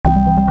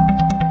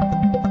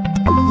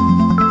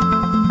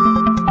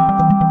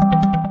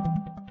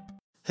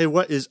Hey,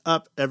 what is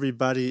up,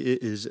 everybody?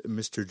 It is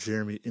Mr.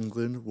 Jeremy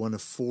England, one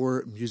of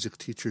 4 music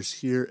teachers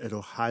here at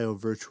Ohio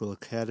Virtual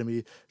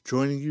Academy,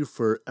 joining you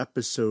for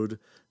episode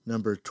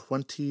number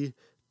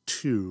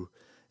 22.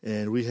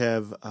 And we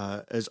have,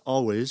 as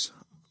always,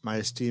 my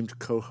esteemed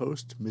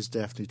co-host, Ms.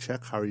 Daphne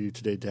Check. How are you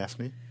today,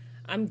 Daphne?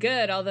 I'm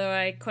good, although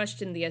I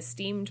question the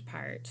esteemed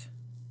part.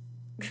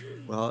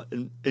 Well,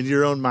 in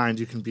your own mind,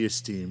 you can be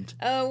esteemed.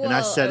 Oh, well, and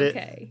I said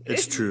okay.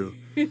 It's true.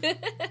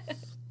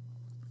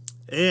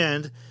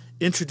 And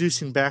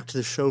introducing back to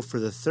the show for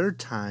the 3rd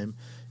time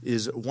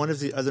is one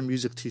of the other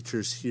music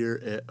teachers here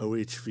at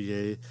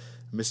OHVA,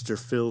 Mr.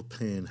 Phil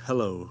Payne.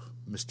 Hello,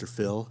 Mr.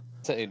 Phil.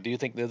 So, do you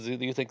think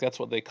that's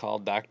what they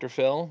called Dr.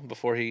 Phil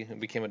before he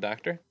became a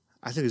doctor?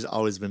 I think he's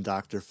always been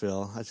Dr.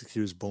 Phil. I think he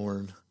was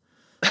born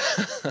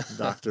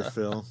Dr.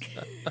 Phil.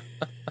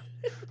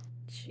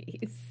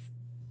 Jeez.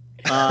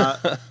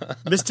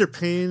 Mr.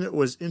 Payne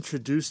was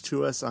introduced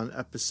to us on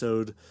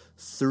episode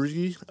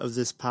 3 of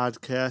this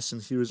podcast,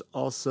 and he was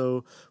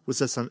also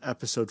with us on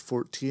episode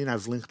 14.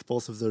 I've linked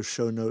both of those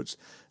show notes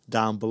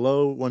down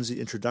below. One's the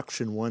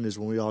introduction, one is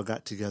when we all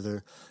got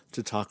together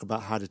to talk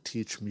about how to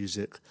teach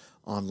music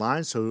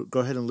online. So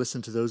go ahead and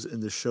listen to those in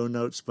the show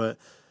notes. But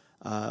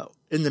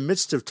in the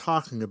midst of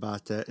talking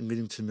about that and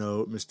getting to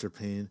know Mr.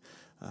 Payne,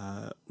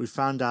 we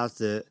found out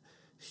that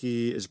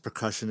he is a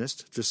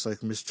percussionist, just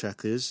like Miss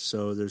Check is,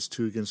 so there's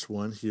 2 against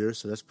 1 here,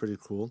 so that's pretty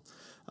cool.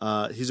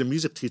 He's a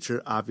music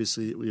teacher,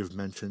 obviously, we have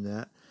mentioned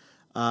that.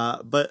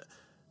 But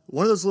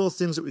one of those little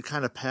things that we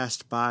kind of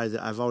passed by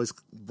that I've always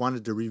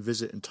wanted to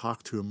revisit and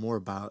talk to him more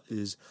about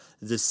is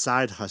this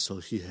side hustle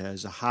he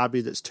has, a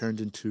hobby that's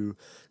turned into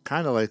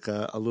kind of like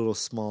a little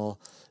small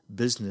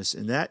business,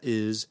 and that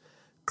is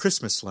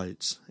Christmas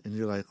lights. And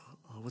you're like,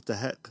 oh, what the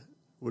heck?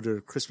 What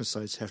do Christmas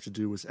lights have to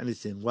do with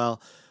anything?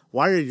 Well,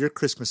 why are your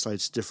Christmas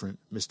lights different,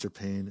 Mr.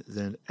 Payne,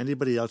 than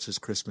anybody else's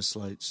Christmas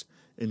lights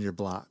in your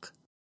block?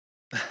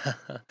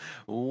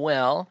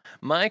 Well,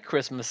 my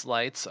Christmas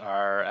lights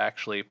are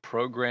actually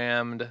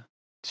programmed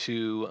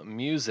to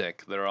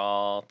music. They're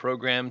all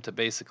programmed to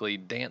basically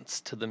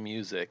dance to the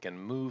music and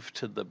move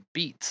to the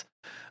beat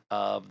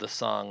of the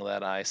song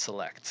that I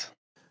select.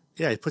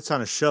 Yeah, he puts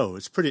on a show.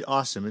 It's pretty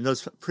awesome. In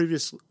those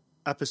previous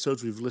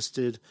episodes, we've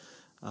listed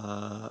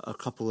a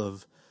couple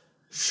of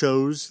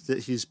shows that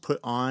he's put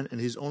on,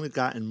 and he's only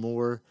gotten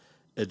more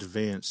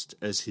advanced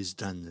as he's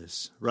done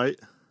this, right?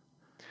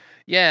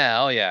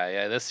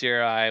 Yeah. This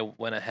year I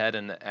went ahead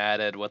and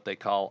added what they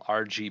call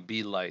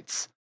RGB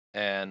lights.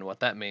 And what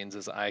that means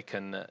is I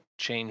can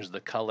change the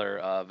color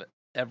of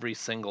every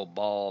single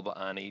bulb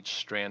on each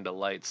strand of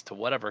lights to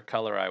whatever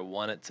color I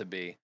want it to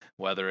be,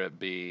 whether it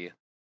be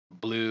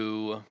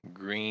blue,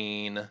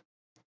 green,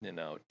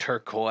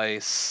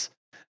 turquoise,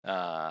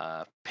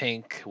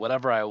 pink,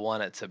 whatever I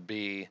want it to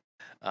be.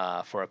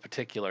 For a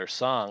particular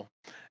song,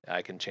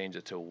 I can change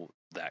it to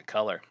that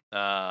color.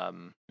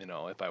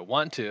 If I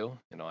want to,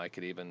 I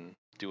could even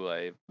do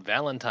a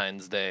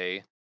Valentine's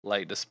Day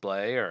light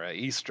display or a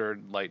Easter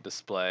light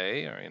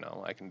display, or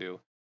I can do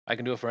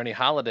it for any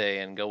holiday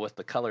and go with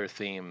the color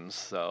themes.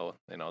 So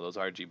those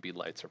RGB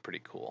lights are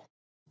pretty cool.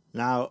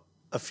 Now,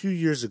 a few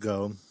years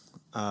ago,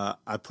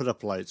 I put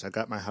up lights. I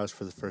got my house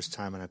for the first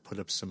time, and I put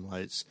up some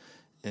lights,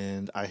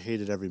 and I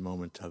hated every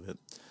moment of it.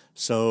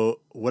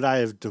 So what I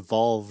have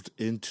devolved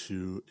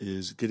into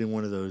is getting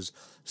one of those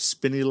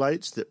spinny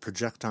lights that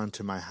project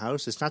onto my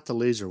house. It's not the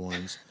laser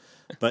ones,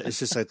 but it's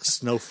just like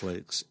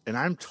snowflakes. And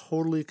I'm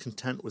totally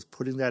content with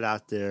putting that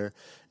out there,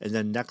 and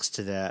then next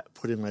to that,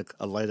 putting like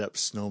a light-up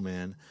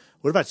snowman.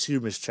 What about you,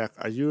 Ms. Check?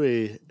 Are you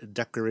a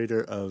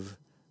decorator of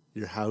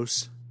your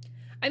house?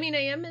 I mean,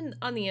 I am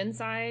on the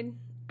inside.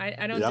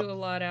 I don't do a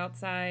lot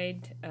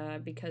outside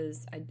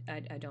because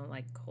I don't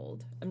like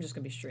cold. I'm just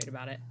going to be straight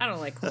about it. I don't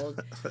like cold.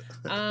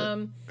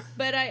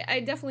 But I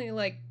definitely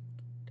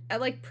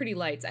like pretty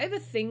lights. I have a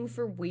thing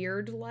for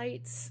weird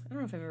lights. I don't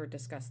know if I've ever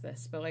discussed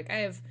this, but I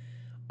have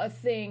a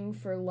thing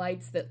for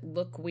lights that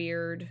look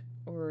weird,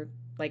 or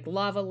like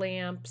lava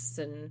lamps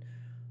and,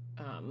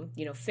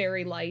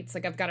 fairy lights.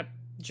 I've got a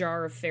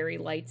jar of fairy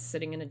lights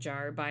sitting in a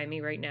jar by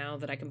me right now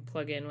that I can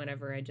plug in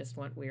whenever I just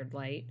want weird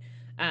light.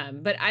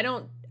 But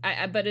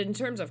but in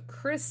terms of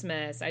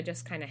Christmas, I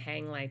just kind of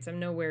hang lights. I'm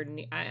nowhere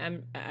near,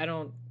 I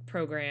don't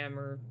program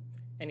or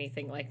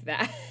anything like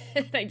that.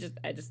 I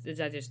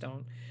just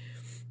don't.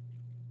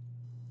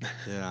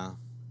 Yeah.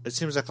 It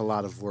seems like a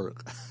lot of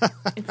work.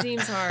 It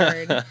seems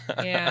hard.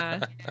 Yeah.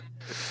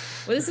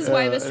 Well, this is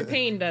why Mr.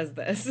 Payne does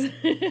this.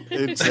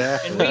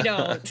 Exactly. And we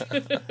don't.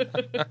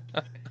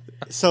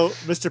 So,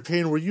 Mr.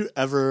 Payne, were you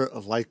ever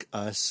like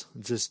us,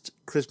 just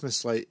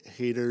Christmas light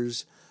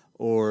haters,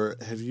 or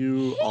have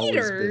you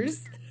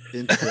always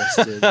been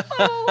interested?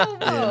 Whoa.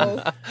 We're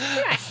not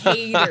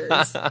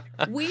haters.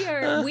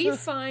 We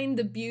find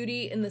the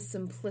beauty in the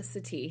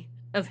simplicity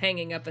of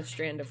hanging up a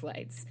strand of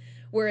lights,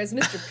 whereas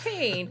Mr.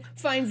 Payne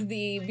finds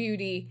the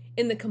beauty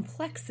in the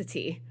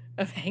complexity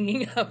of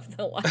hanging up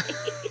the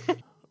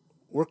light.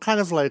 We're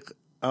kind of like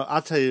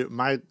I'll tell you,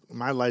 my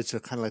lights are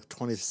kind of like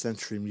 20th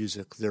century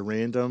music. They're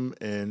random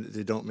and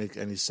they don't make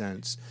any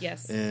sense.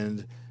 Yes.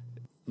 And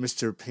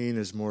Mr. Payne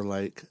is more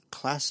like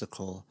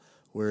classical,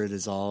 where it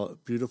is all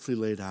beautifully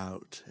laid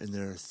out and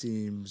there are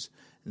themes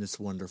and it's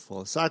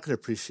wonderful. So I can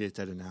appreciate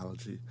that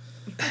analogy.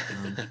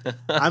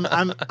 I'm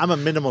a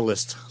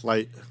minimalist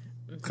light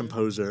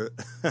composer.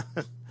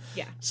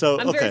 Yeah. So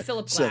I'm very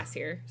Philip Glass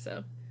here.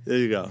 So there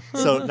you go.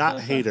 So not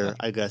hater,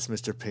 I guess,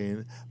 Mr.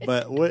 Payne.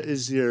 But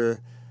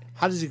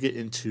how did you get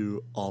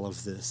into all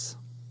of this?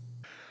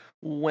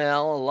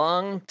 Well, a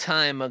long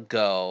time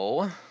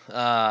ago,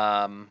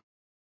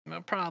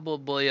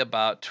 probably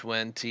about a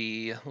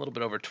little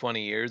bit over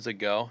 20 years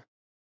ago,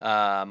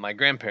 my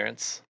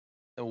grandparents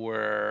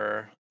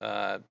were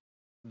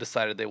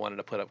decided they wanted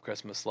to put up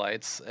Christmas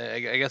lights. I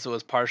guess it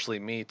was partially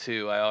me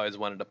too. I always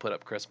wanted to put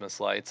up Christmas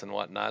lights and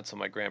whatnot. So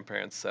my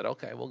grandparents said,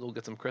 "Okay, we'll go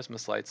get some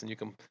Christmas lights, and you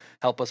can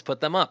help us put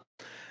them up."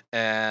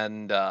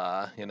 And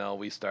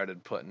we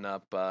started putting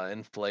up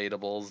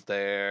inflatables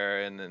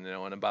there, and then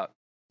in about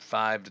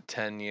 5 to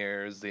 10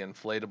 years, the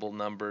inflatable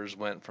numbers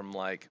went from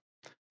like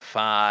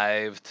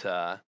 5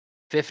 to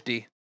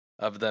 50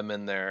 of them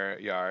in their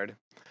yard,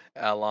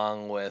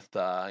 along with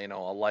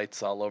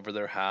lights all over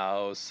their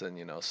house,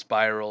 and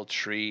spiral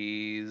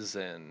trees,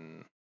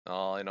 and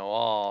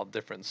all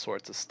different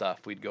sorts of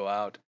stuff. We'd go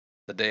out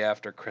the day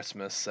after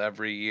Christmas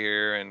every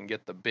year and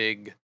get the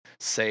big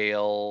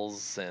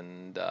sales,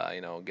 and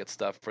get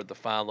stuff for the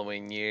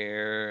following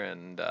year.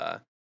 And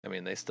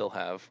they still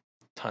have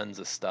tons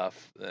of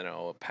stuff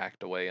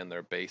packed away in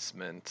their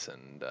basement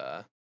and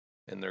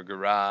in their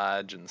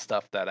garage, and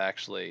stuff that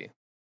actually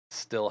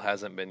still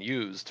hasn't been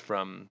used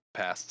from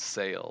past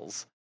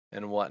sales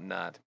and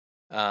whatnot.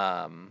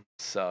 That's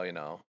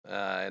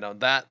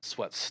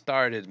what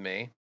started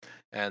me.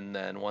 And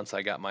then once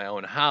I got my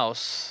own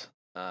house,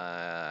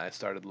 I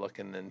started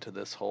looking into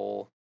this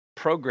whole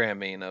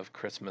programming of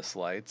Christmas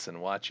lights and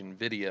watching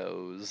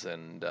videos,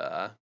 and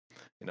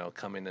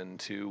coming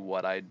into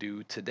what I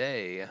do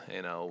today,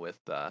 with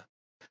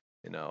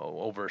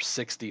over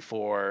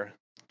 64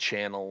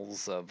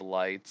 channels of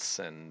lights,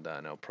 and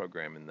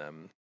programming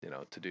them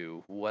to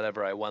do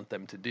whatever I want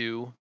them to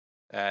do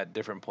at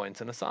different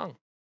points in a song.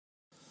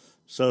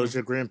 So it was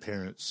your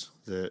grandparents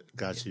that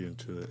got you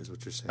into it, is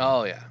what you're saying?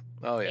 Oh yeah.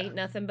 Ain't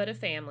nothing but a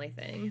family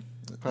thing.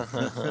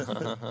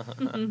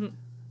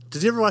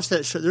 Did you ever watch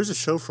that show? There was a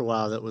show for a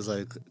while that was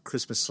like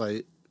Christmas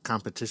light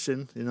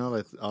competition,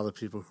 like all the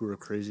people who were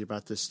crazy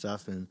about this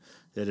stuff, and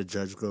they had a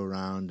judge go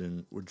around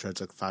and would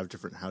judge like 5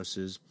 different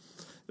houses.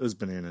 It was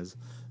bananas.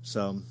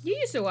 So you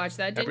used to watch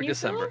that, didn't every you?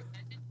 December.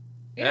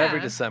 Yeah. Every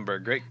December,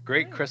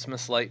 great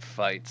Christmas light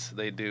fights.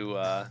 They do,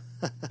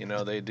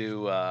 they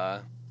do.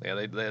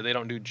 They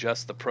don't do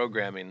just the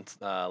programming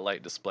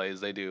light displays.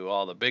 They do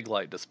all the big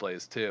light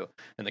displays too.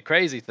 And the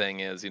crazy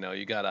thing is,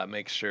 you gotta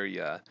make sure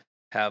you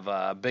have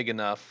a big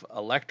enough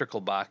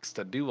electrical box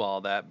to do all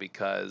that,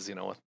 because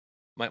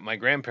my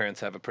grandparents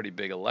have a pretty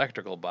big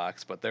electrical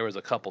box, but there was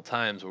a couple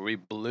times where we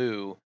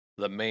blew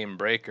the main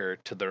breaker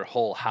to their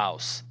whole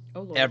house.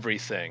 Oh, Lord.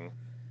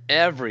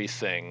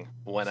 Everything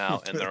went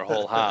out in their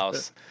whole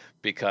house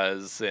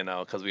because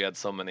we had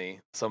so many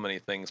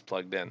things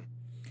plugged in.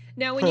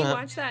 Now, when you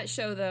watch that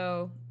show,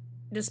 though,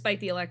 despite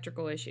the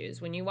electrical issues,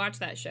 when you watch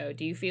that show,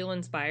 do you feel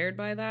inspired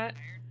by that?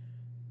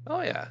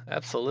 Oh yeah,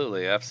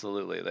 absolutely.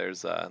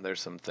 There's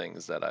some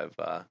things that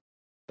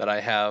I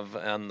have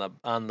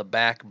on the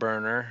back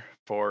burner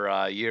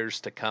for years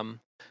to come.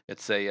 It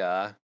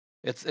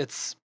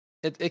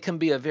can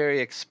be a very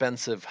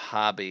expensive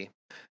hobby,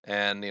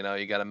 and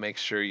you got to make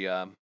sure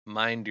you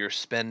mind your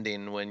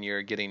spending when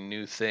you're getting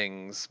new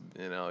things.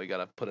 You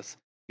got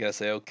to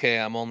say, okay,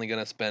 I'm only going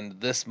to spend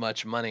this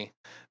much money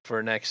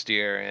for next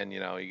year, and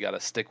you got to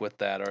stick with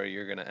that, or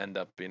you're going to end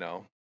up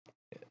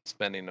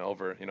spending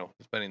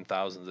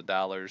thousands of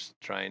dollars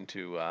trying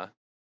to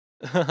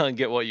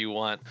get what you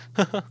want.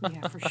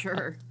 Yeah, for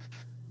sure.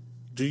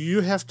 Do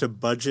you have to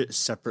budget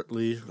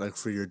separately, like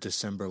for your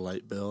December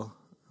light bill?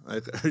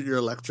 Like your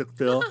electric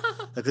bill?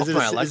 Like,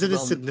 is it a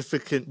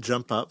significant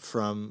jump up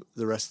from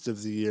the rest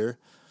of the year?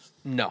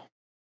 No,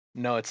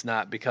 it's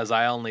not, because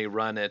I only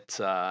run it.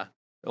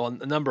 Well,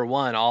 number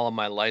one, all of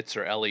my lights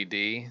are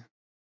LED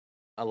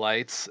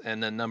lights,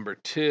 and then number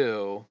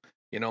two,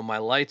 my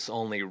lights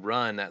only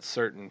run at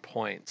certain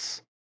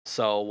points.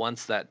 So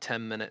once that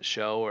 10-minute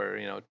show, or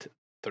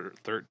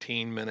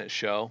 13-minute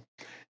show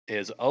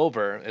is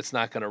over, it's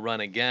not going to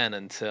run again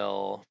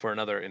until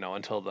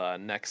the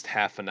next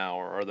half an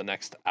hour or the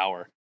next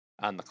hour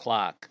on the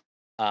clock.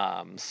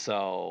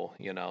 So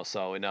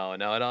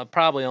it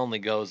probably only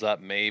goes up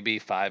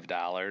maybe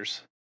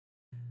 $5.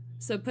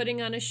 So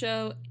putting on a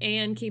show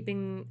and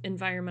keeping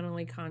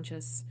environmentally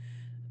conscious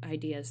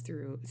ideas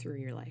through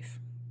your life.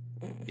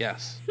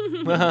 Yes.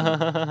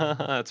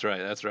 That's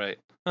right.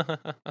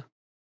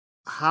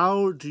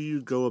 How do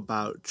you go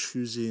about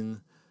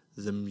choosing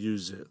the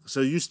music?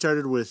 So you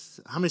started with,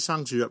 how many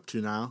songs are you up to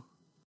now?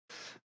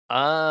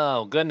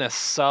 Oh goodness.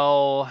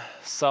 So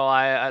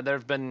I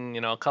there've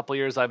been a couple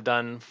years I've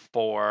done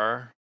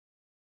 4,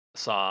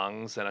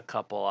 songs, and a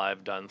couple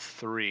I've done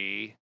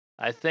 3.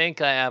 I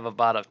think I have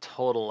about a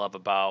total of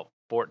about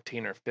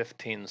 14 or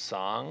 15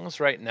 songs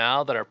right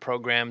now that are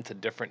programmed to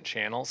different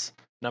channels,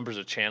 numbers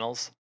of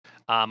channels.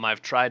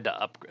 I've tried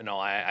to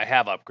I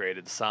have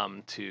upgraded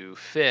some to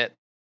fit,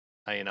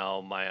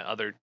 my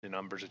other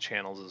numbers of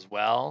channels as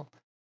well.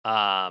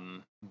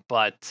 Um,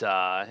 but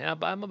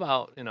I'm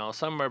about,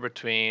 somewhere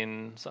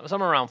between,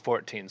 somewhere around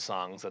 14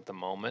 songs at the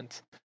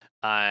moment.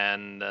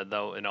 And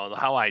though,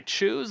 how I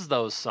choose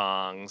those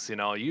songs,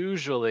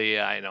 usually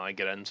I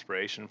get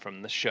inspiration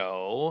from the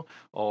show,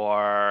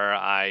 or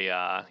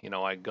I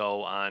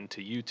go on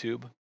to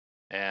YouTube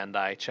and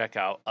I check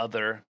out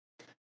other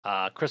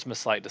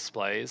Christmas light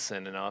displays,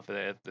 and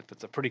if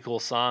it's a pretty cool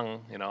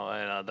song, then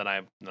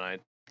I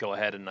go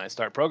ahead and I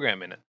start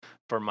programming it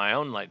for my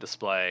own light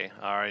display.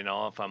 Or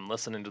if I'm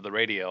listening to the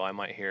radio, I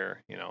might hear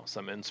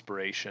some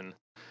inspiration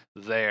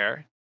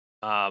there.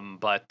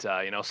 But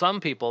some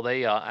people,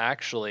 they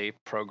actually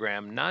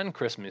program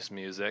non-Christmas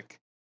music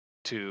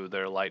to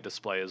their light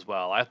display as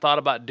well. I thought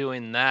about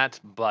doing that,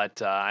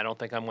 but I don't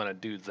think I'm going to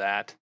do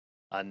that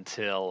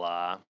until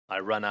I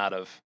run out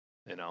of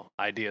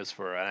ideas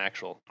for an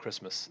actual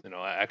Christmas,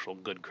 actual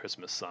good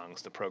Christmas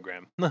songs to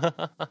program.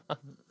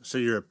 So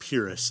you're a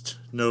purist.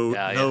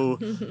 No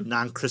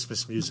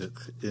non-Christmas music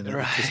in a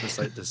Christmas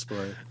light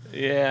display.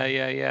 Yeah.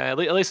 At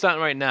least not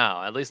right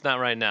now.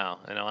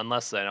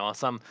 Unless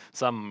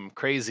some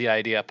crazy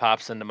idea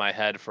pops into my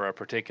head for a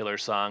particular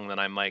song, then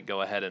I might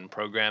go ahead and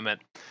program it.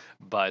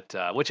 But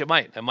which it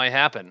might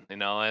happen. You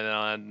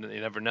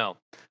never know.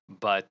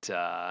 But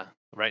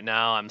right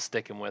now, I'm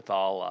sticking with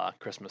all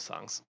Christmas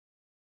songs.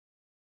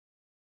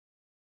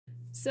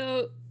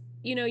 So,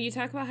 you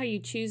talk about how you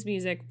choose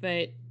music,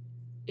 but,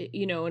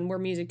 and we're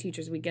music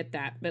teachers, we get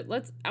that. But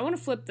I want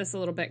to flip this a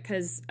little bit,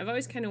 because I've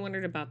always kind of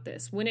wondered about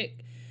this. When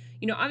it,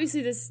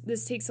 obviously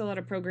this takes a lot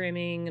of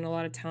programming and a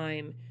lot of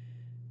time.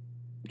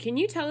 Can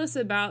you tell us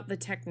about the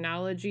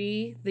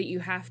technology that you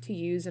have to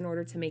use in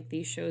order to make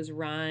these shows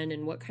run,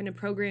 and what kind of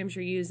programs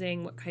you're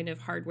using, what kind of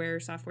hardware or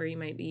software you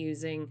might be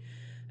using?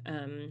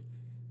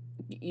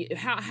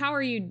 How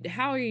are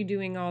you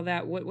doing all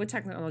that? What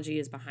technology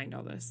is behind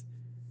all this?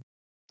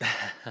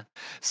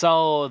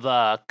 So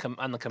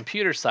on the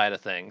computer side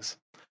of things,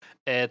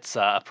 it's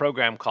a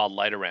program called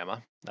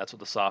Lightorama. That's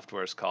what the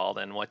software is called.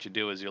 And what you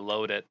do is you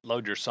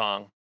load your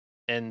song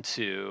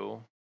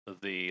into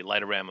the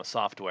Lightorama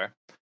software,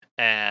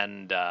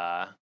 and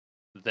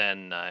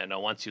then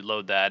once you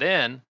load that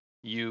in,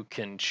 you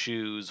can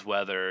choose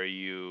whether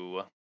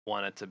you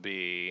want to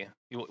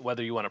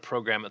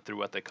program it through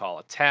what they call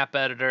a tap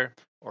editor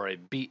or a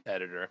beat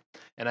editor.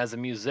 And as a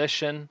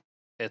musician,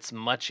 it's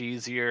much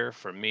easier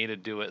for me to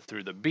do it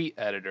through the beat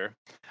editor,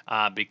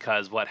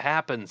 because what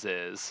happens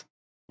is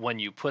when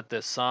you put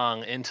this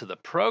song into the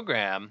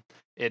program,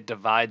 it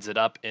divides it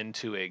up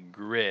into a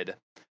grid,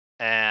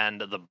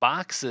 and the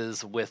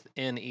boxes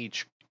within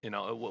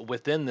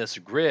within this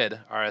grid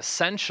are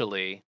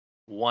essentially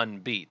one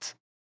beat,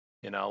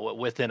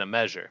 within a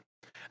measure.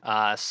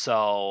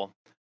 So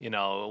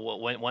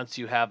once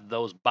you have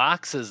those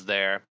boxes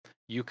there,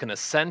 you can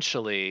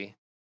essentially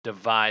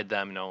divide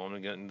them.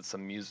 I'm getting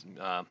some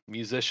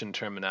musician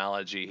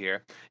terminology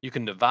here. You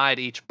can divide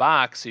each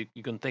box. You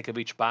can think of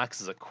each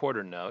box as a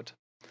quarter note.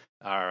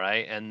 All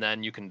right, and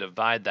then you can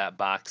divide that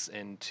box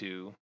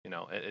into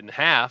in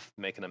half,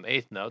 making them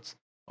eighth notes,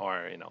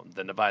 or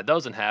then divide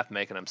those in half,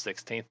 making them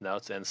 16th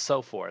notes, and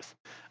so forth.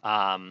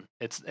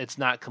 It's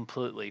not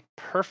completely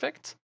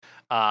perfect.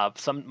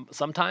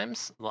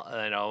 Sometimes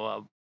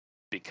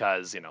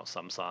because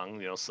some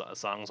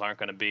songs aren't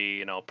going to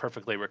be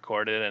perfectly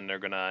recorded, and they're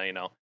going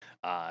to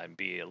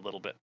be a little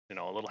bit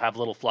have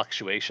little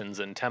fluctuations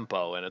in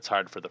tempo, and it's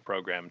hard for the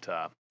program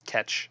to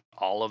catch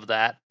all of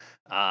that.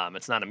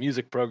 It's not a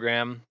music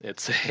program,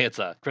 it's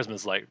a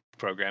Christmas light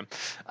program.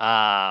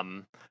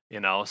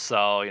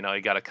 So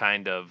you got to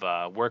kind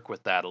of work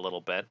with that a little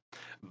bit.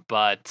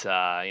 But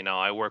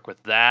I work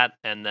with that,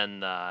 and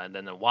then a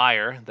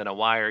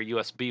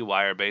USB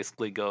wire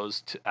basically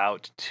goes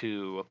out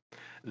to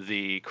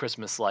the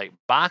Christmas light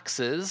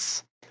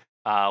boxes,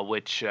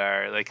 which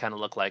they kind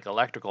of look like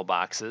electrical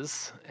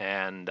boxes,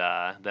 and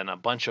then a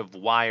bunch of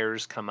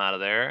wires come out of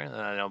there.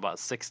 About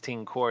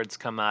 16 cords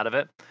come out of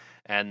it,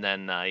 and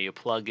then you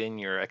plug in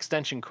your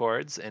extension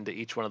cords into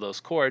each one of those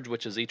cords,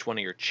 which is each one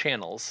of your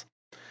channels.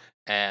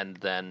 And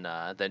then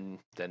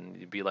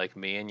you'd be like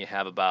me, and you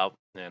have about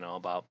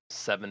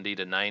 70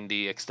 to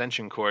 90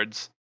 extension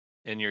cords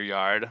in your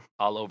yard,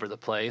 all over the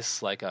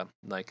place, like a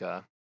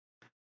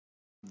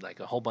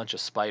whole bunch of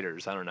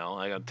spiders. I don't know.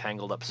 I got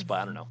tangled up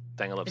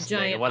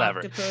snake, whatever.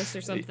 Octopus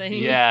or something.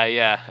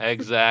 Yeah,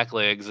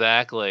 exactly.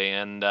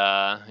 And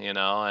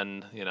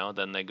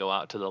then they go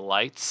out to the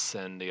lights,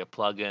 and you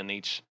plug in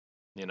each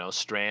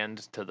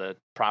strand to the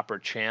proper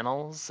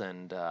channels,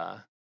 and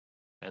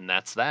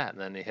that's that.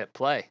 And then you hit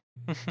play.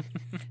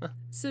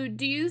 So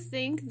do you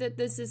think that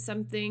this is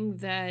something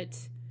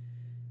that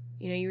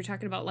you were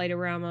talking about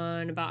Lightorama,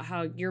 and about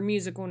how your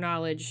musical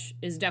knowledge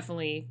is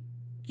definitely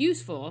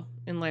useful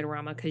in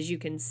Lightorama because you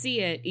can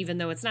see it, even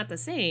though it's not the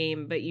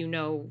same, but you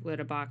know what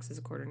a box is,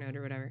 a quarter note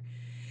or whatever.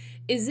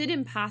 Is it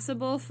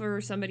impossible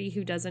for somebody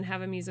who doesn't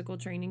have a musical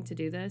training to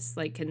do this?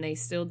 Like, can they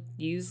still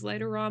use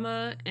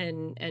Lightorama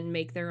and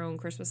make their own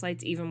Christmas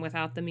lights even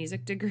without the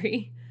music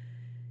degree?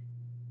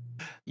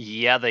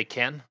 Yeah, they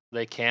can.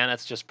 They can.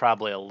 It's just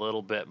probably a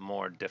little bit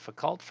more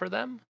difficult for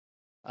them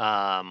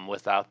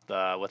without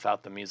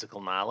the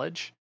musical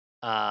knowledge.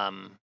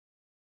 Um,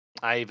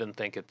 I even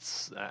think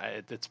it's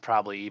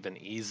probably even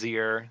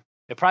easier.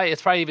 It's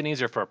probably even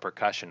easier for a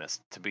percussionist,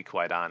 to be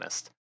quite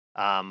honest.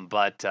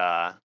 But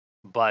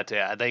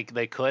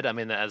they could. I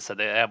mean, as I said,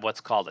 they have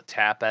what's called a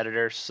tap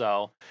editor.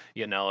 So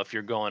if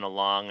you're going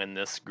along in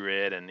this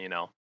grid and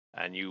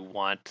you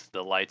want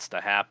the lights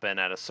to happen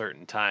at a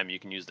certain time, you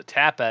can use the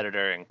tap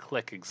editor and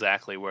click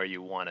exactly where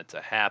you want it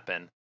to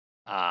happen.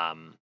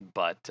 Um,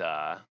 but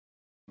uh,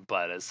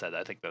 but as I said,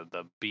 I think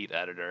the beat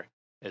editor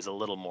is a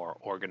little more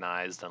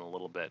organized and a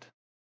little bit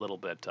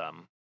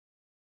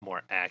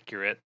more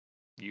accurate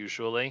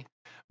usually.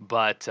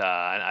 But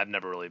I've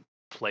never really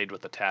played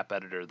with the tap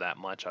editor that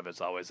much. I've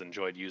just always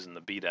enjoyed using the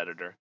beat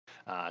editor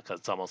because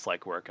it's almost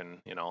like working,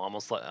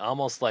 almost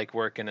like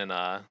working in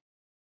a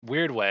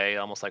weird way,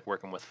 almost like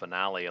working with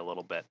Finale a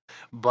little bit.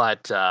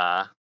 But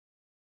yeah.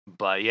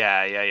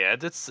 Yeah.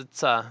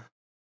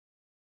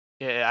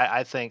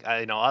 I think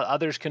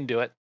others can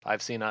do it.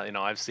 I've seen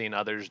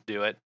others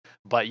do it,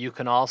 but you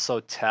can also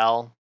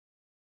tell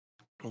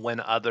when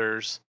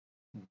others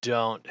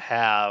don't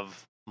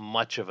have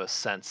much of a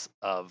sense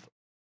of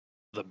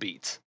the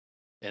beats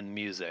in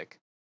music,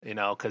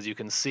 because you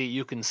can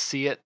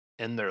see it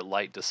in their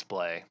light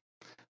display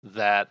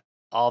that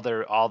all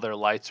their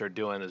lights are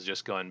doing is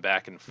just going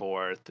back and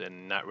forth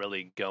and not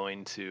really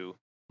going to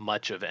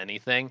much of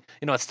anything.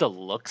 It still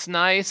looks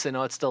nice,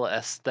 it's still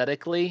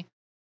aesthetically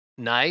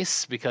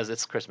nice because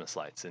it's Christmas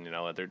lights, and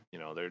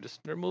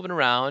they're moving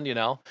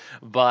around,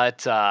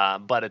 but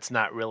it's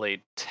not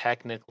really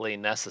technically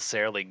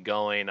necessarily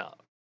going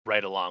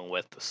right along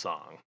with the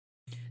song.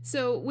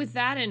 So with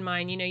that in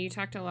mind, you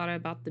talked a lot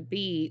about the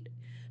beat,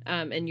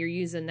 and you're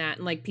using that,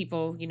 and like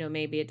people,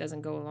 maybe it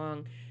doesn't go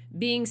along.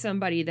 Being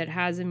somebody that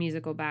has a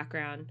musical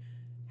background,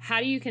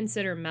 how do you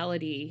consider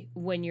melody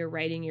when you're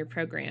writing your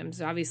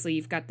programs? Obviously,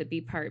 you've got the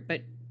beat part,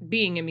 but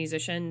being a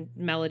musician,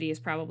 melody is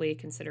probably a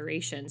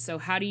consideration. So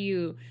how do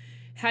you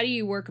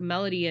work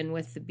melody in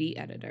with the beat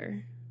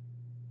editor?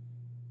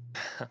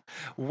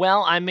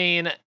 Well, I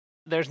mean,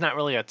 there's not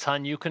really a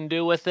ton you can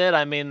do with it.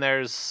 I mean,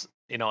 there's,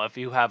 if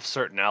you have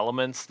certain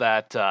elements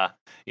that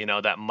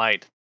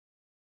might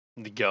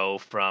go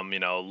from,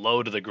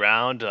 low to the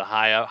ground to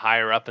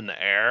higher up in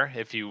the air,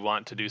 if you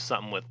want to do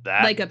something with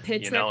that. Like a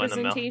pitch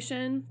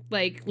representation?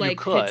 Like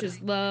pitch is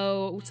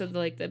low, so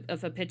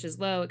if a pitch is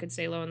low, it could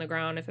stay low on the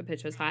ground. If a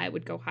pitch is high, it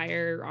would go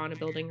higher on a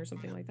building or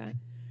something like that.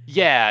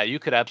 Yeah, you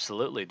could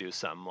absolutely do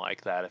something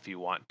like that if you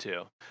want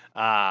to.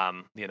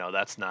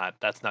 That's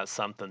not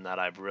something that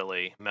I've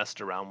really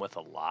messed around with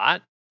a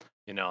lot.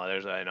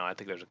 I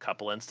think there's a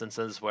couple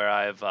instances where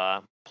I've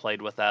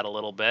played with that a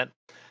little bit.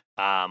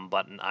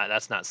 But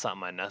that's not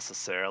something I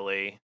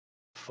necessarily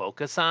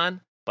focus on.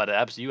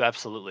 But you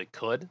absolutely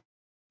could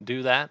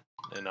do that,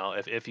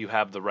 if you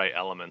have the right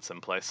elements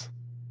in place.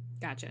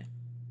 Gotcha.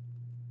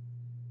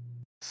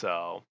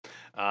 So,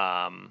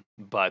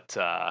 but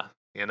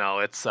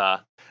it's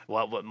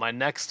what my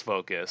next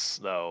focus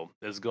though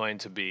is going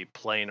to be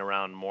playing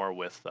around more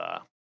with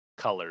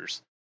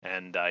colors.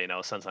 And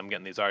since I'm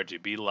getting these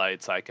RGB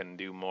lights, I can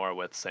do more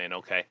with saying,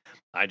 okay,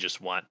 I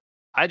just want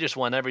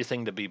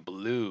everything to be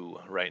blue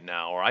right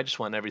now, or I just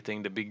want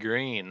everything to be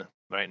green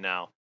right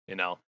now,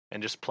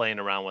 and just playing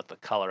around with the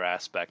color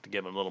aspect to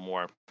give them add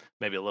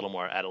a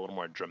little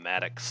more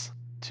dramatics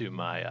to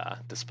my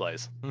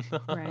displays.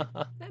 Right,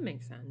 that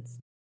makes sense.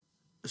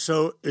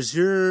 So is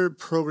your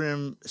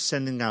program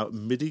sending out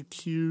MIDI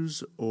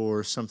cues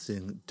or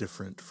something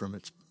different from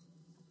its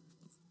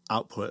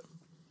output?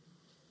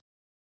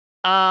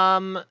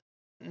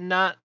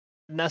 Not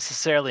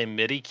necessarily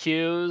MIDI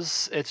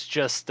cues. It's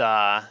just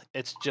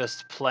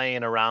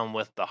playing around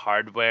with the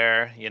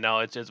hardware.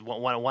 It's just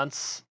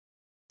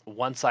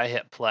once I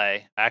hit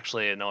play.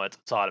 Actually, no, it's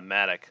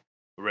automatic.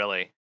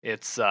 Really,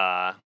 it's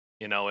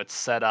it's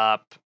set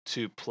up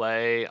to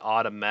play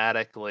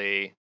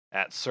automatically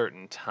at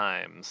certain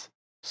times.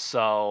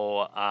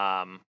 So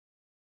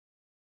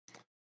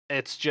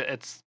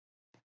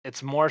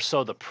it's more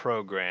so the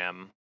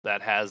program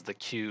that has the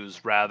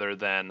cues rather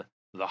than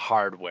the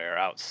hardware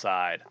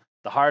outside.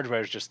 The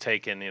hardware is just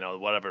taking,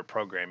 whatever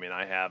programming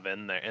I have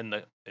in there,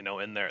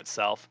 in there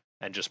itself,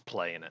 and just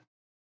playing it.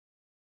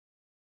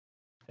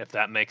 If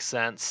that makes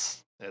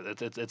sense,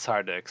 it's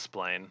hard to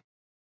explain.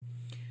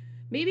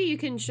 Maybe you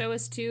can show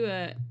us too.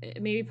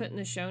 Maybe put in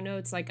the show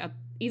notes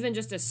even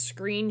just a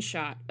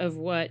screenshot of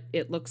what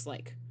it looks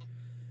like.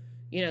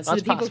 So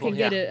that people can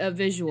get a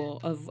visual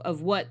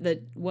of what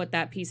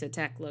that piece of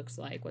tech looks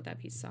like, what that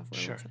piece of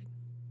software looks like.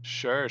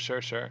 Sure.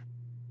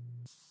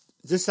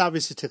 This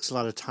obviously takes a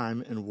lot of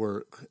time and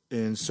work,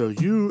 and so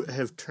you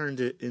have turned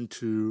it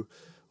into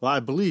Well, I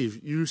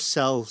believe you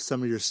sell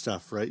some of your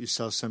stuff, right? You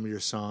sell some of your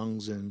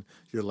songs and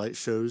your light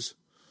shows.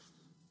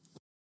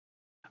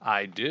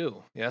 I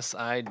do. Yes,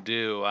 I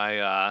do.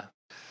 I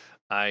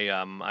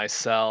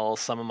sell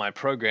some of my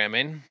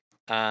programming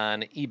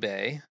on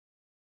eBay,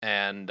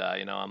 and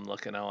I'm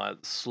looking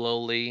at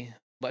slowly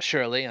but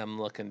surely.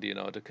 I'm looking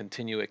to to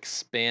continue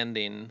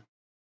expanding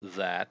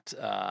that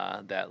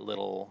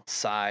little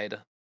side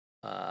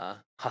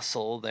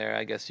hustle there,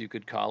 I guess you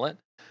could call it.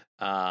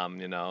 So I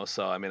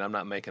mean, I'm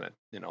not making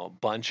a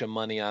bunch of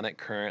money on it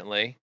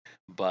currently,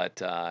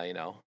 but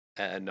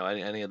and no,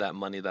 any of that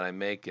money that I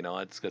make,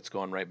 it's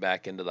going right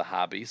back into the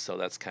hobby, so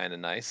that's kind of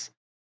nice.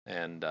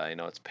 And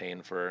it's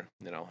paying for,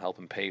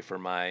 helping pay for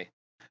my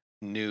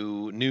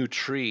new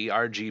tree,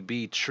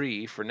 RGB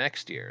tree for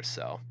next year.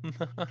 So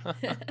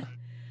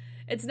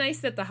It's nice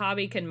that the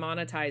hobby can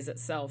monetize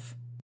itself.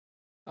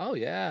 oh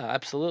yeah,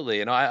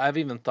 absolutely. I've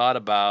even thought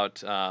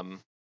about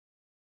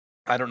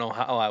I don't know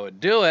how I would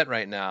do it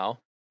right now,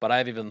 but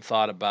I've even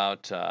thought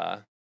about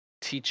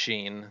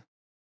teaching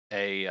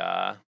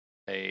a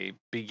a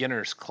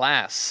beginner's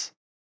class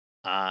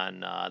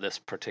on this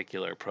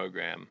particular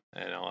program.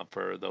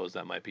 For those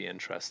that might be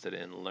interested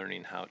in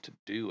learning how to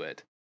do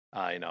it.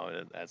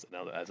 As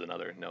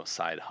another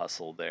side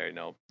hustle there.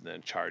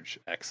 Then charge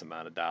X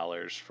amount of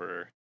dollars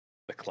for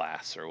the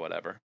class or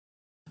whatever.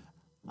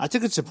 I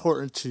think it's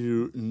important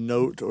to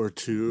note or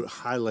to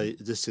highlight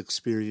this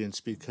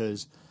experience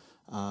because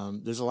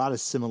there's a lot of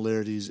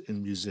similarities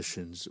in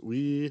musicians.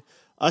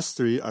 Us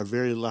three, are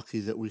very lucky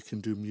that we can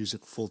do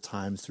music full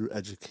time through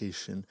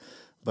education.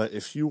 But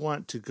if you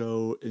want to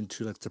go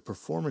into like the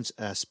performance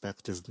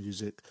aspect of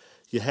music,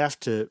 you have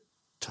to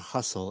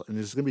hustle, and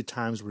there's going to be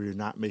times where you're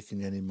not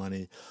making any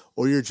money,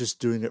 or you're just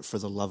doing it for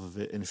the love of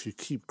it. And if you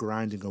keep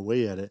grinding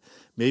away at it,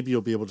 maybe you'll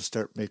be able to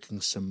start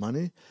making some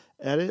money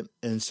at it.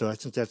 And so I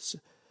think that's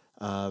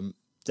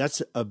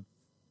the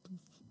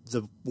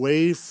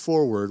way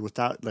forward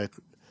without like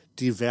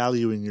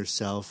devaluing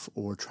yourself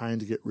or trying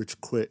to get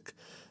rich quick,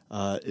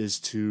 is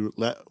to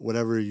let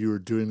whatever you're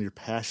doing, you're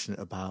passionate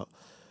about,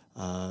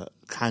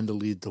 kind of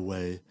lead the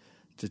way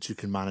that you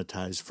can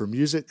monetize. For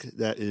music,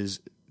 that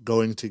is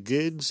going to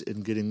gigs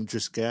and getting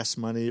just gas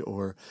money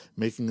or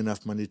making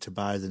enough money to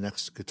buy the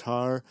next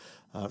guitar.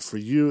 For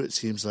you, it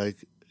seems like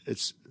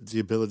it's the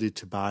ability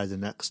to buy the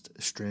next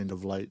strand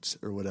of lights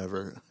or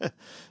whatever.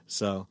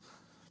 So,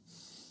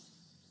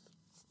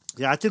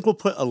 yeah, I think we'll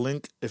put a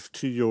link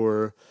to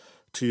your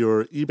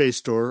eBay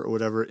store or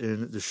whatever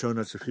in the show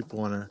notes if people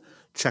want to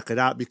check it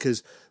out,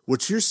 because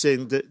what you're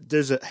saying, that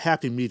there's a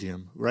happy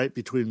medium, right,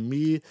 between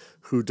me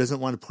who doesn't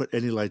want to put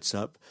any lights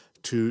up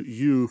to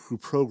you who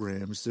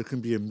programs. There can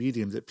be a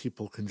medium that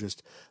people can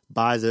just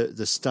buy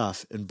the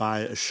stuff and buy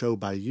a show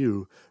by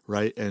you,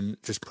 right, and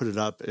just put it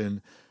up,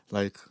 and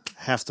like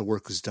half the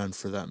work is done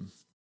for them.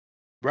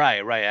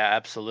 Right, right,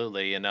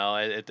 absolutely.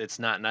 It's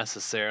not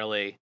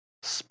necessarily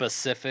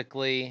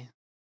specifically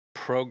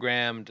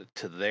programmed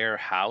to their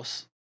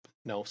house.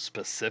 No,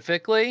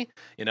 specifically,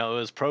 it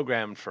was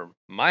programmed for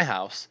my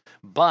house,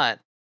 but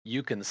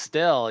you can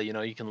still,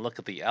 you can look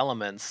at the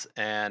elements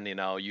and,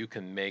 you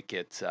can make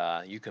it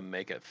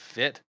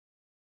fit,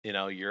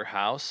 your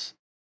house,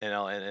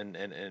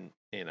 and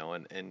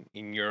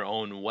in your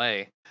own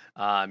way.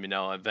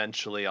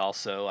 Eventually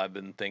also I've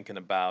been thinking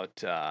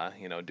about,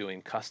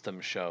 doing custom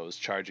shows,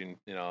 charging,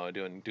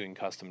 doing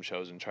custom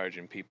shows and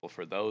charging people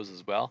for those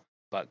as well,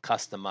 but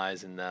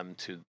customizing them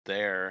to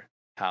their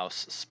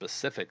house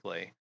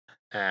specifically,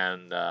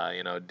 and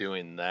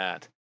doing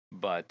that.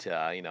 But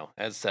as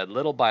I said,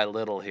 little by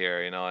little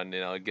here, and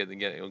get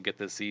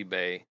this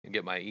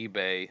get my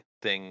eBay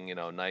thing,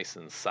 nice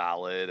and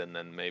solid, and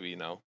then maybe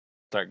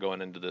start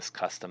going into this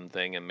custom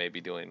thing and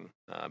maybe doing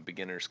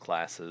beginners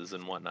classes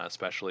and whatnot,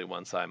 especially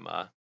once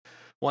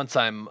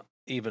I'm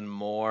even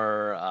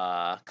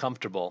more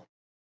comfortable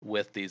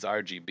with these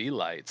RGB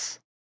lights,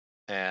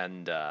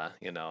 and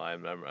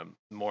I'm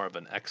more of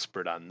an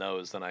expert on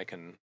those. Then I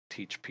can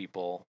teach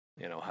people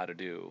how to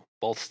do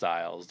both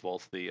styles,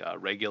 both the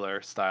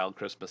regular style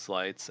Christmas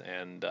lights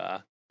and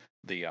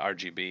the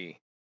RGB.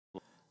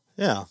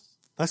 Yeah,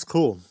 that's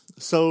cool.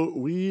 So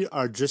we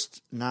are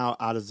just now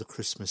out of the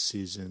Christmas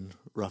season,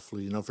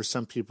 roughly. For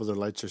some people, their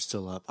lights are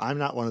still up. I'm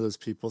not one of those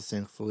people,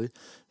 thankfully.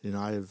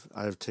 I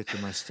have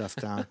taken my stuff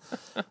down.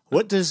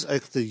 What does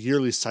like the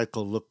yearly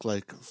cycle look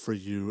like for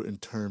you in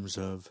terms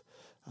of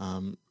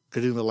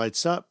getting the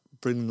lights up,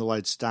 bringing the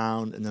lights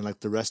down, and then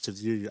like the rest of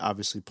the year, you're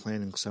obviously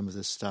planning some of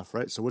this stuff,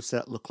 right? So what's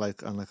that look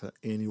like on like an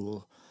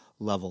annual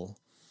level?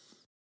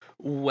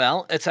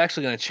 Well, it's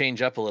actually going to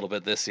change up a little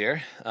bit this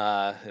year.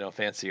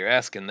 Fancy you're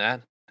asking that.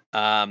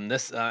 I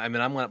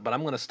mean, I'm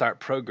going to start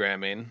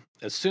programming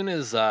as soon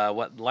as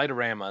what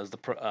Lightorama is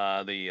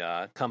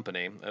the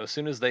company. As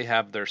soon as they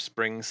have their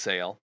spring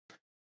sale,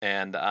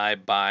 and I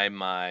buy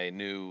my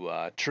new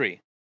tree,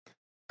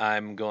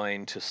 I'm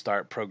going to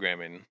start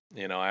programming.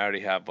 I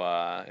already have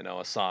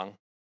a song,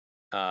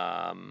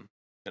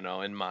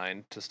 in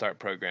mind to start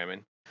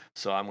programming.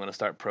 So I'm going to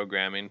start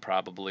programming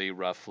probably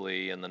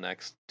roughly in the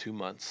next 2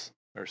 months.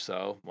 or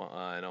so,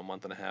 a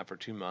month and a half or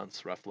 2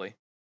 months roughly,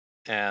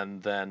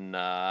 and then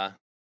I'll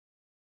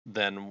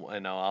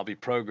be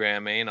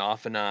programming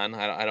off and on.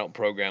 I don't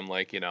program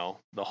like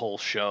the whole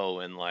show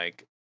in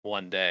like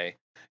one day.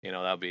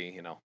 That'll be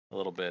a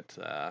little bit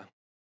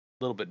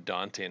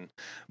daunting,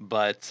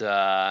 but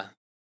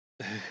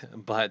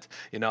but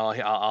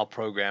I'll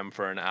program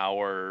for an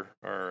hour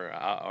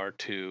or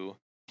two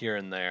here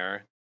and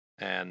there,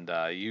 and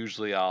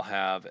usually I'll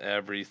have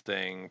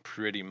everything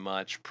pretty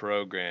much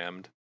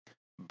programmed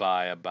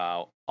by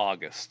about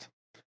August.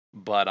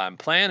 But I'm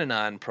planning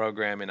on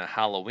programming a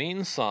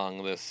Halloween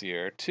song this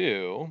year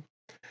too.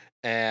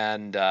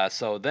 And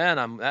so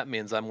then that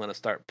means I'm going to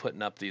start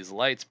putting up these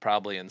lights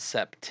probably in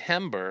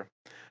September,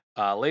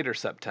 later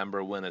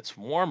September when it's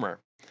warmer.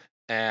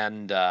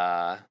 And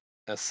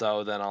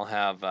so then I'll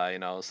have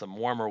some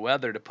warmer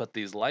weather to put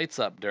these lights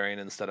up during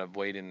instead of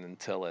waiting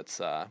until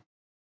it's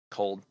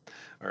cold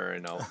or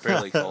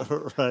fairly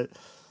cold. Right.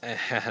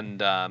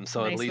 And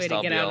so nice at least way to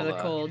I'll get be out able of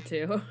the cold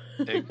too.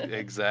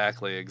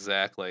 exactly.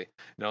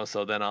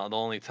 So then the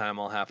only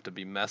time I'll have to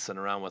be messing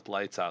around with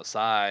lights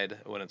outside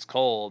when it's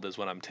cold is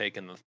when I'm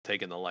taking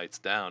the lights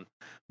down.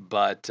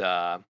 But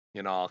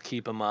I'll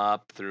keep them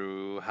up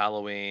through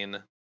Halloween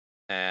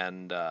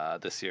and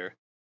this year,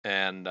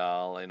 and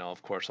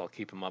of course I'll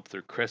keep them up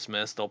through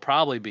Christmas. They'll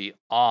probably be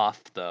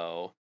off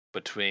though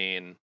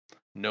between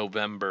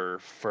November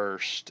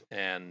 1st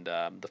and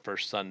the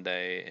first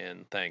Sunday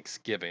in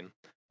Thanksgiving,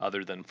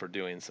 other than for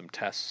doing some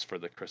tests for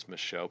the Christmas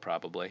show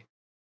probably.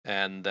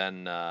 And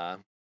then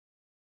for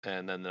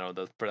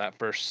that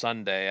first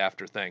Sunday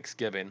after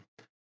Thanksgiving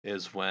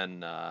is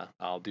when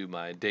I'll do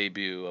my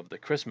debut of the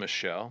Christmas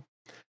show,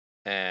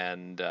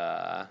 and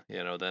then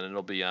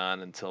it'll be on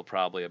until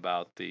probably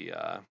about the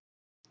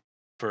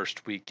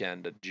first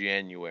weekend of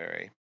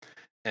January,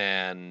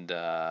 and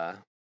then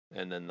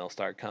they'll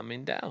start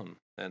coming down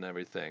and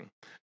everything.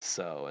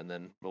 So, and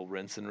then we'll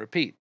rinse and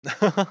repeat.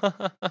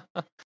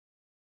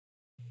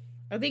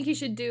 I think you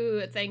should do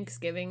a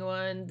Thanksgiving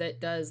one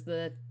that does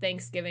the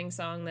Thanksgiving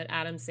song that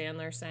Adam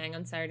Sandler sang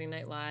on Saturday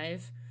Night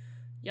Live.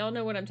 Y'all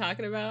know what I'm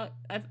talking about?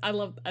 I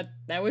love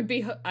that would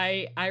be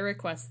I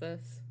request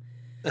this.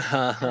 And,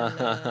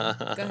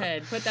 go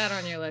ahead, put that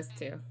on your list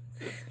too.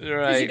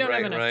 Right, you don't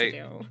right, have enough right.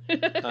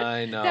 To do.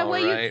 I know, that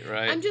way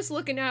right. I'm just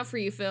looking out for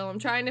you, Phil. I'm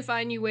trying to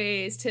find you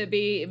ways to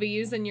be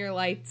using your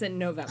lights in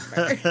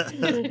November.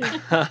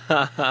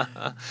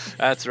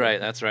 That's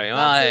right.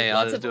 Well,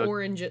 lots of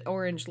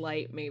orange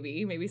light,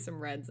 maybe some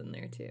reds in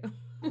there too.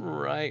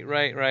 Right.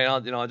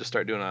 I'll just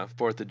start doing a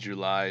 4th of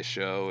July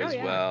show as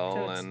well,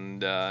 totes.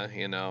 And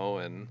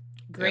and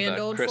grand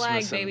old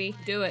Christmas flag, baby,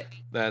 do it.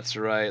 That's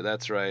right,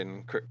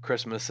 and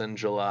Christmas in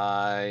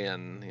July,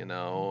 and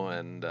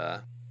and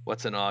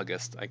what's in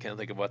August? I can't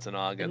think of what's in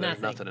August.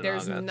 Nothing.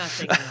 There's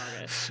nothing in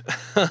August.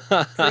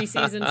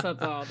 Preseason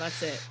football.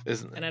 That's it.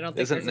 And I don't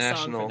think there's a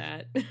song for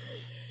that.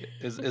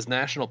 is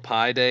National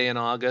Pie Day in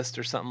August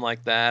or something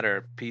like that,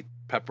 or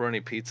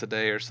Pepperoni Pizza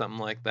Day or something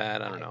like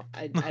that? I don't know.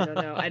 I don't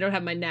know. I don't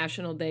have my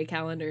National Day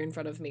calendar in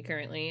front of me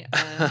currently.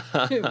 I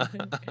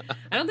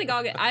don't think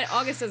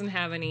August doesn't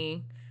have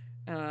any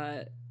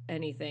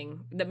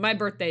anything. My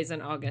birthday's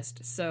in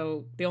August,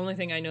 so the only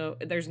thing I know,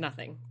 there's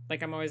nothing.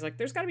 Like, I'm always like,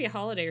 there's got to be a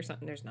holiday or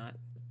something. There's not.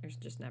 There's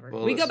just never.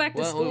 We go back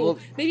to school.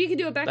 Maybe you could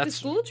do a back to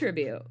school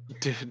tribute.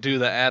 Do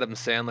the Adam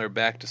Sandler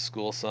back to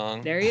school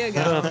song. There you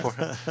go.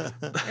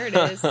 There it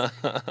is.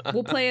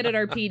 We'll play it at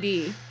our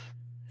PD.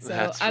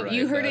 So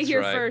you heard it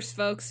here first,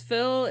 folks.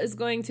 Phil is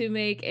going to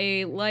make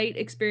a light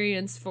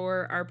experience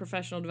for our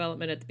professional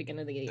development at the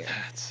beginning of the year.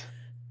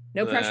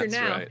 No pressure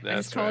now. Right, I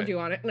just called you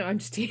on it. No, I'm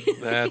just teasing.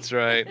 That's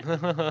right.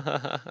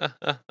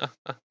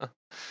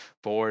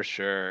 For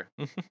sure.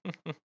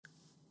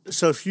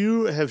 So if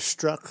you have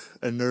struck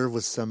a nerve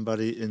with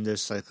somebody in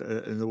this, like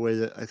in the way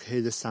that, like,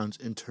 hey, this sounds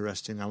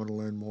interesting, I want to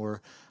learn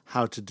more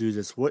how to do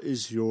this, what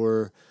is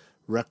your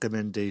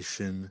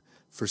recommendation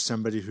for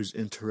somebody who's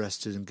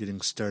interested in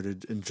getting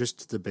started in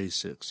just the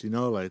basics?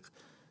 Like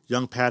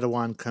young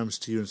Padawan comes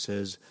to you and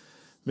says,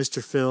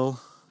 Mr.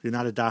 Phil, you're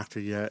not a doctor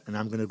yet, and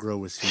I'm going to grow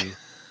with you.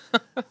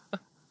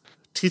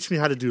 Teach me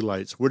how to do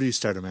lights. Where do you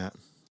start them at?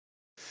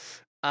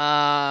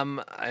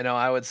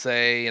 I would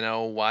say,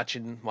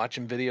 watching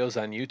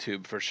videos on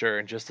YouTube for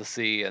sure, just to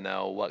see,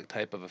 what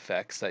type of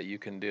effects that you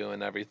can do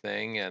and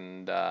everything.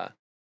 And,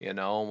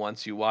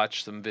 once you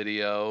watch some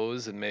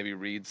videos and maybe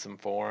read some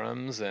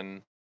forums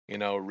and,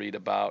 read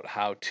about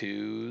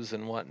how-tos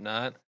and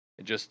whatnot,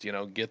 just,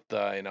 get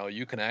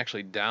you can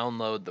actually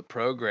download the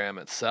program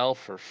itself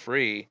for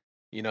free.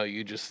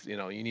 You just, you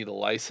need a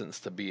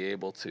license to be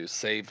able to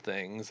save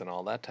things and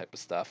all that type of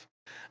stuff.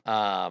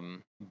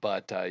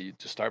 But you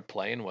just start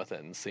playing with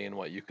it and seeing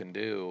what you can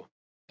do,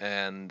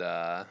 and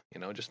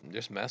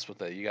just mess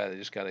with it.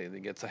 Just gotta.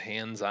 It's a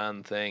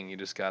hands-on thing. You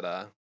just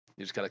gotta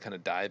kind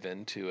of dive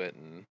into it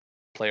and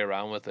play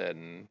around with it.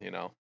 And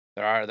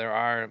there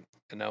are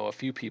a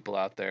few people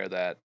out there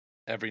that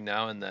every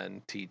now and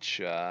then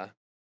teach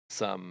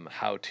some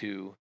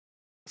how-to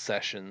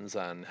sessions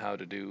on how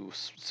to do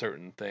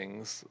certain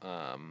things.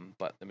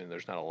 But I mean,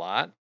 there's not a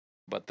lot,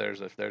 but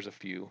there's a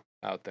few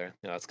out there.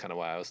 That's kind of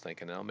why I was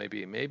thinking,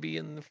 maybe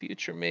in the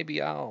future,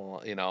 maybe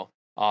I'll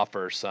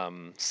offer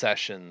some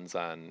sessions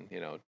on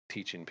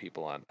teaching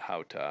people on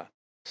how to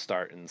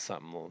start in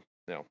something,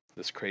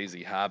 this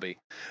crazy hobby.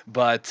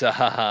 But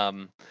yeah,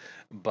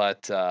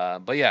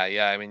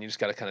 I mean, you just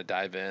got to kind of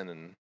dive in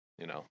and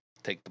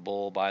take the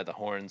bull by the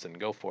horns and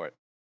go for it.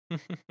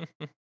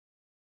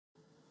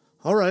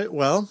 All right,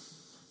 well,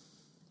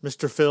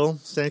 Mr. Phil,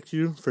 thank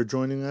you for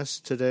joining us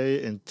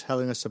today and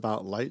telling us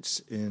about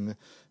lights in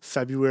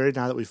February,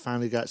 now that we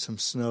finally got some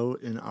snow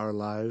in our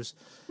lives.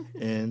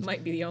 And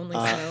might be the only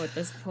snow at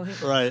this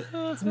point. Right.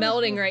 It's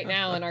melting right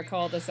now in our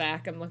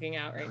cul-de-sac. I'm looking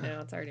out right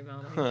now. It's already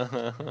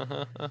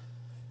melting.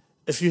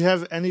 If you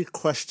have any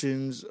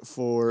questions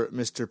for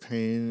Mr.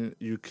 Payne,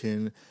 you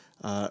can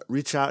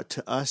reach out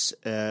to us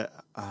at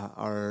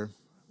our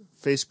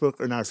Facebook,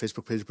 or not our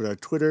Facebook page, but our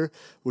Twitter,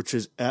 which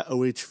is at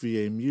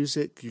OHVA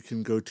Music. You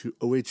can go to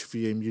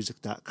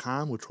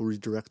ohvamusic.com, which will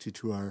redirect you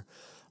to our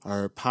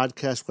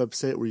podcast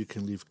website where you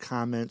can leave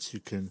comments,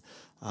 you can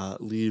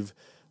leave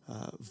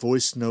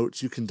voice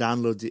notes, you can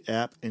download the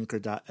app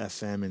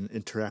Anchor.fm and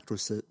interact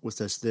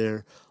with us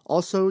there.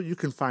 Also, you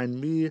can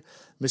find me,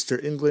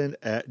 Mr. England,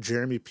 at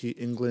Jeremy P.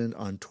 England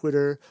on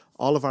Twitter.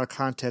 All of our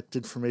contact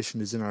information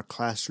is in our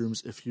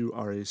classrooms if you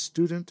are a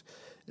student.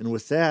 And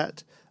with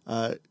that,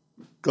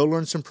 go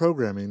learn some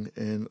programming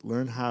and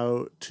learn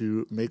how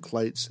to make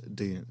lights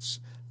dance.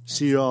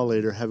 See you all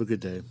later. Have a good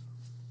day.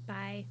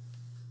 Bye.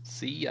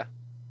 See ya.